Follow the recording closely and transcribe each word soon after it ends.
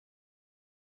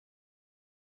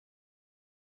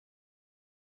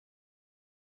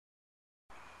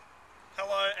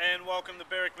Hello and welcome to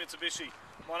Berwick Mitsubishi.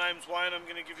 My name's Wayne. I'm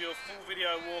going to give you a full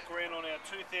video walk around on our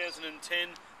 2010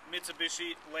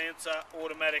 Mitsubishi Lancer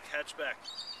automatic hatchback.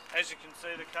 As you can see,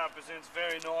 the car presents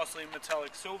very nicely in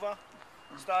metallic silver.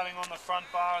 Starting on the front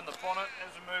bar and the bonnet,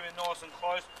 as we move in nice and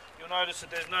close, you'll notice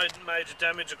that there's no major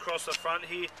damage across the front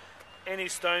here. Any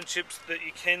stone chips that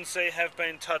you can see have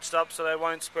been touched up so they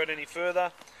won't spread any further.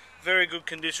 Very good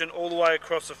condition all the way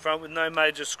across the front with no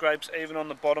major scrapes, even on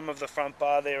the bottom of the front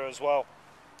bar there as well.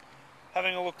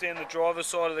 Having a look down the driver's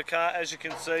side of the car, as you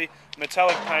can see,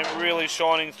 metallic paint really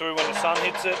shining through when the sun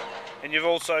hits it, and you've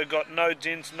also got no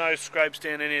dents, no scrapes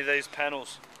down any of these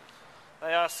panels.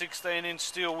 They are 16-inch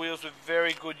steel wheels with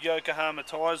very good Yokohama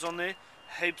tyres on there,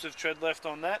 heaps of tread left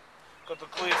on that. Got the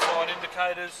clear side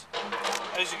indicators.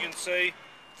 As you can see,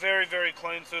 very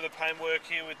clean through the paintwork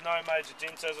here with no major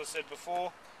dents, as I said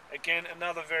before. Again,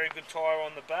 another very good tyre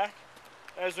on the back.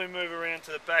 As we move around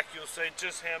to the back, you'll see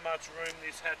just how much room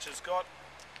this hatch has got.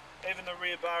 Even the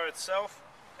rear bar itself,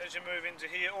 as you move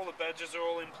into here, all the badges are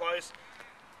all in place.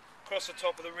 Across the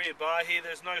top of the rear bar here,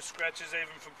 there's no scratches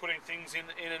even from putting things in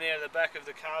and out of the back of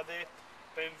the car there.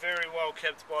 Been very well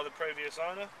kept by the previous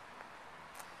owner.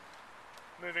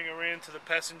 Moving around to the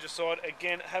passenger side,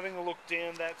 again, having a look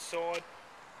down that side.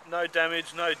 No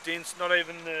damage, no dents, not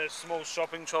even the small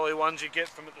shopping trolley ones you get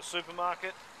from at the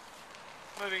supermarket.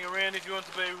 Moving around, if you want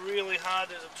to be really hard,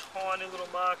 there's a tiny little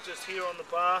mark just here on the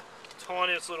bar,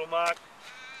 tiniest little mark.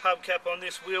 Hubcap on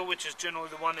this wheel, which is generally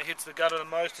the one that hits the gutter the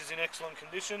most, is in excellent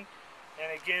condition.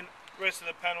 And again, rest of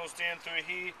the panels down through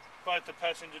here, both the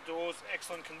passenger doors,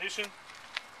 excellent condition.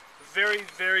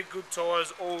 Very good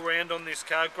tyres all round on this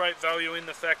car. Great value in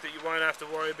the fact that you won't have to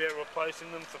worry about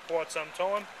replacing them for quite some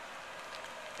time.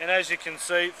 And as you can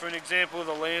see, for an example of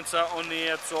the Lancer on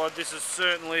the outside, this is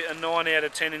certainly a 9 out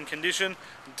of 10 in condition.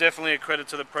 Definitely a credit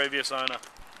to the previous owner.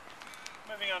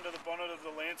 Moving under the bonnet of the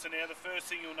Lancer now, the first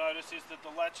thing you'll notice is that the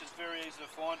latch is very easy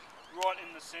to find, right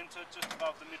in the centre, just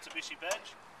above the Mitsubishi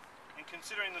badge. And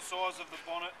considering the size of the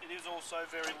bonnet, it is also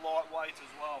very lightweight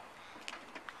as well.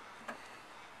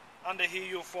 Under here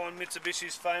you'll find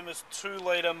Mitsubishi's famous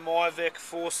 2-litre Myvec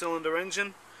 4-cylinder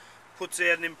engine. Puts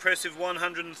out an impressive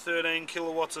 113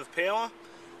 kilowatts of power,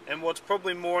 and what's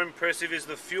probably more impressive is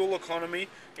the fuel economy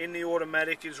in the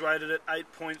automatic is rated at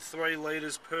 8.3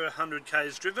 litres per 100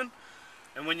 k's driven.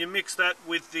 And when you mix that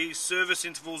with the service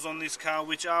intervals on this car,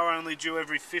 which are only due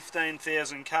every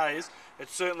 15,000 k's, it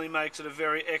certainly makes it a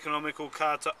very economical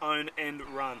car to own and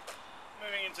run.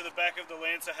 Moving into the back of the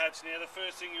Lancer hatch now, the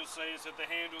first thing you'll see is that the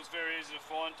handle is very easy to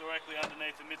find directly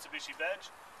underneath the Mitsubishi badge.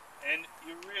 And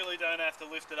you really don't have to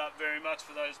lift it up very much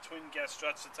for those twin gas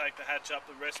struts to take the hatch up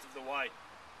the rest of the way.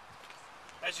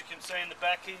 As you can see in the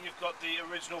back here, you've got the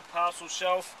original parcel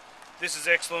shelf. This is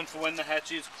excellent for when the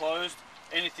hatch is closed.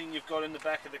 Anything you've got in the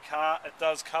back of the car, it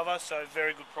does cover, so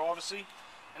very good privacy.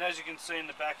 And as you can see in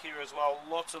the back here as well,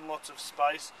 lots and lots of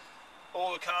space.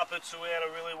 All the carpets throughout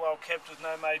are really well kept with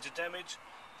no major damage.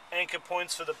 Anchor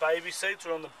points for the baby seats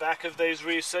are on the back of these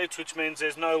rear seats, which means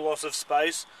there's no loss of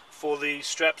space for the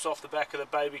straps off the back of the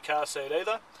baby car seat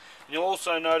either. And you'll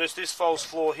also notice this false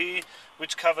floor here,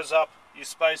 which covers up your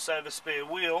space saver spare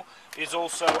wheel, is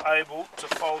also able to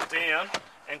fold down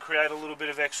and create a little bit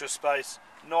of extra space.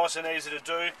 Nice and easy to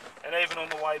do, and even on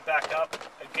the way back up,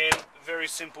 again, very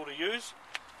simple to use.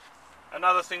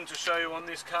 Another thing to show you on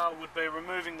this car would be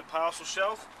removing the parcel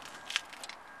shelf,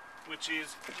 which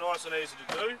is nice and easy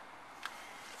to do.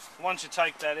 Once you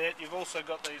take that out, you've also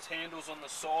got these handles on the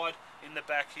side in the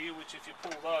back here, which if you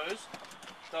pull those,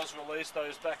 does release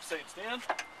those back seats down.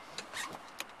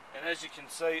 And as you can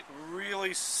see,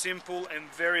 really simple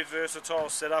and very versatile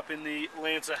setup in the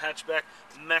Lancer hatchback,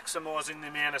 maximising the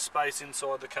amount of space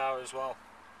inside the car as well.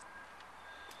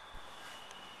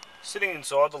 Sitting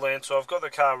inside the Lancer, I've got the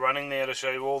car running now to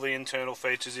show you all the internal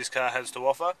features this car has to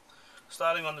offer.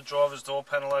 Starting on the driver's door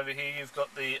panel over here, you've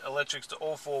got the electrics to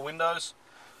all 4 windows,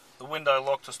 the window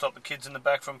lock to stop the kids in the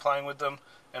back from playing with them,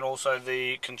 and also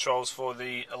the controls for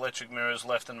the electric mirrors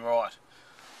left and right.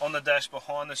 On the dash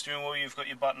behind the steering wheel, you've got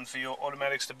your button for your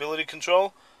automatic stability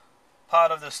control,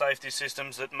 part of the safety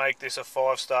systems that make this a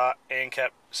 5-star ANCAP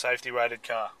safety rated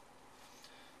car.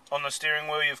 On the steering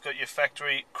wheel, you've got your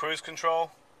factory cruise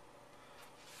control.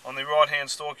 On the right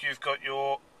hand stalk, you've got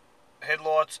your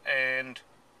headlights and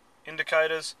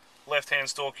indicators. Left hand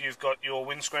stalk, you've got your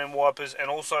windscreen wipers and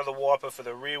also the wiper for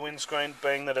the rear windscreen.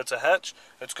 Being that it's a hatch,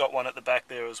 it's got one at the back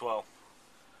there as well.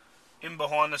 In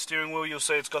behind the steering wheel, you'll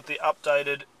see it's got the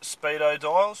updated speedo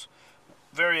dials.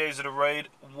 Very easy to read,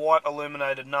 white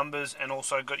illuminated numbers, and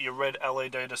also got your red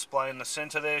LED display in the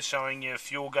centre there showing your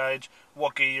fuel gauge,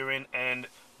 what gear you're in, and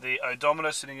the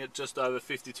odometer sitting at just over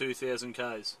 52,000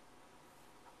 Ks.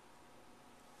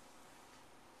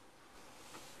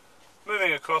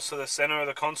 Moving across to the centre of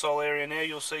the console area now,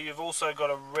 you'll see you've also got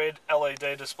a red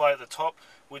LED display at the top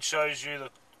which shows you the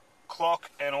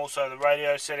clock and also the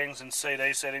radio settings and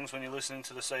CD settings when you're listening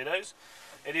to the CDs.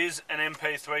 It is an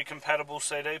MP3 compatible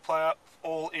CD player,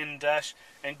 all in dash,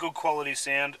 and good quality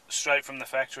sound straight from the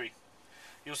factory.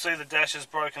 You'll see the dash is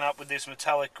broken up with this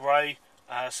metallic grey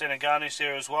centre garnish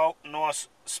there as well. Nice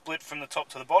split from the top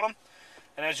to the bottom.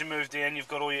 And as you move down, you've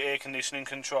got all your air conditioning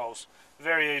controls.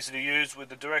 Very easy to use with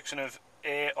the direction of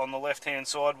air on the left hand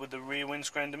side with the rear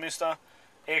windscreen demister,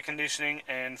 air conditioning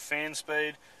and fan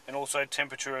speed, and also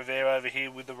temperature of air over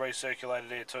here with the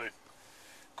recirculated air too.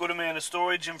 Good amount of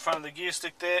storage in front of the gear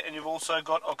stick there, and you've also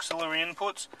got auxiliary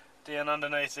inputs down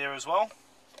underneath there as well.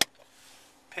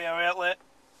 Power outlet,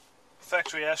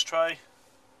 factory ashtray,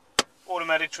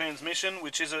 automatic transmission,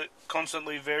 which is a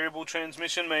constantly variable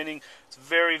transmission, meaning it's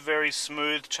very, very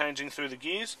smooth changing through the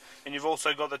gears. And you've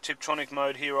also got the Tiptronic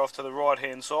mode here off to the right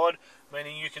hand side,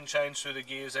 meaning you can change through the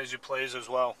gears as you please as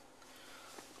well.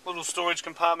 Little storage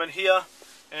compartment here,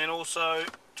 and also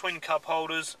twin cup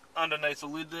holders underneath the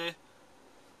lid there.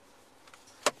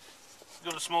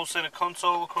 Got a small centre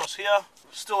console across here,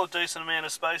 still a decent amount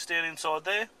of space down inside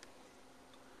there.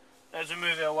 As we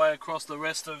move our way across the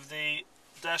rest of the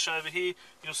dash over here,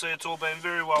 you'll see it's all been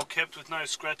very well kept with no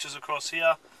scratches across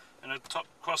here and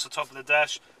across the top of the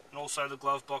dash, and also the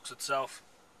glove box itself.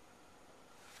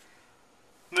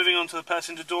 Moving on to the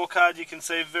passenger door card, you can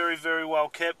see very, very well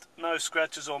kept, no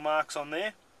scratches or marks on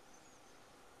there.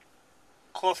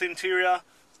 Cloth interior,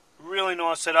 really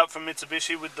nice setup from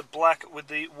Mitsubishi with the black with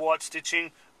the white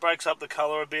stitching, breaks up the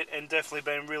colour a bit and definitely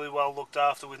been really well looked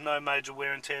after with no major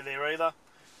wear and tear there either.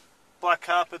 Black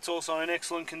carpet's also in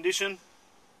excellent condition.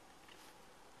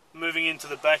 Moving into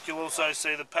the back, you'll also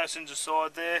see the passenger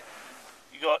side there.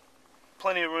 You've got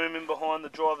plenty of room in behind the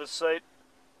driver's seat,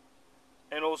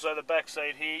 and also the back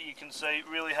seat here you can see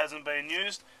really hasn't been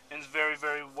used and is very,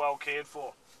 very well cared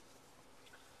for.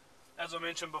 As I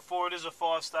mentioned before, it is a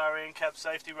 5-star NCAP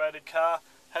safety rated car,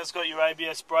 has got your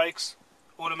ABS brakes,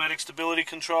 automatic stability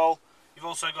control. You've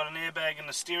also got an airbag in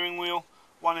the steering wheel,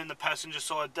 one in the passenger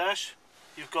side dash.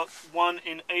 You've got one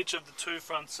in each of the 2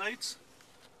 front seats.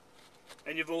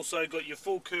 And you've also got your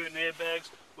full curtain airbags,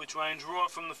 which range right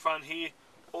from the front here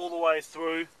all the way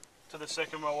through to the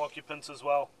second row occupants as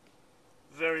well.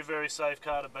 Very, very safe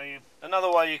car to be in.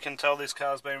 Another way you can tell this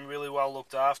car's been really well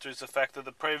looked after is the fact that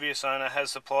the previous owner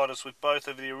has supplied us with both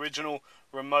of the original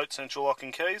remote central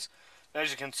locking keys.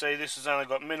 As you can see, this has only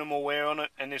got minimal wear on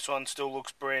it, and this one still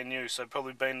looks brand new, so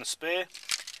probably been the spare.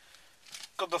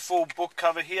 Got the full book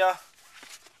cover here,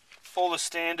 all the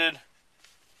standard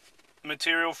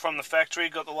material from the factory.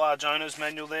 Got the large owner's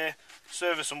manual there,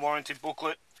 service and warranty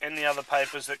booklet, and the other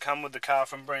papers that come with the car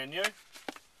from brand new.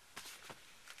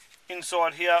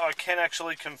 Inside here I can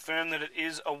actually confirm that it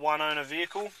is a one owner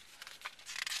vehicle,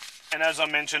 and as I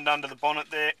mentioned under the bonnet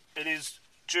there, it is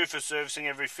due for servicing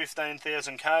every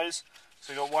 15,000 Ks.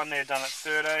 So you've got one there done at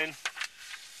 13,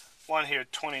 one here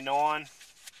at 29,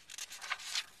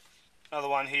 another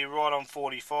one here right on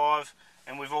 45,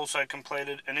 and we've also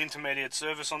completed an intermediate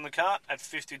service on the car at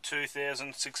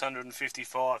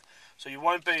 52,655. So you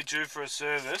won't be due for a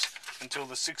service until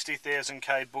the 60,000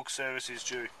 K book service is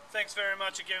due. Thanks very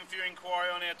much again for your inquiry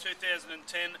on our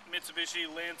 2010 Mitsubishi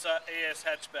Lancer ES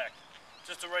Hatchback.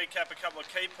 Just to recap a couple of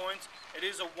key points, it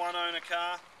is a one owner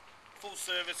car, full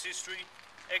service history,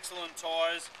 excellent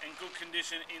tyres and good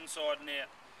condition inside and out.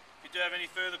 If you do have any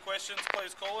further questions,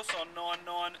 please call us on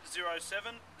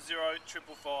 9907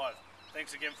 0555.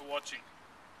 Thanks again for watching.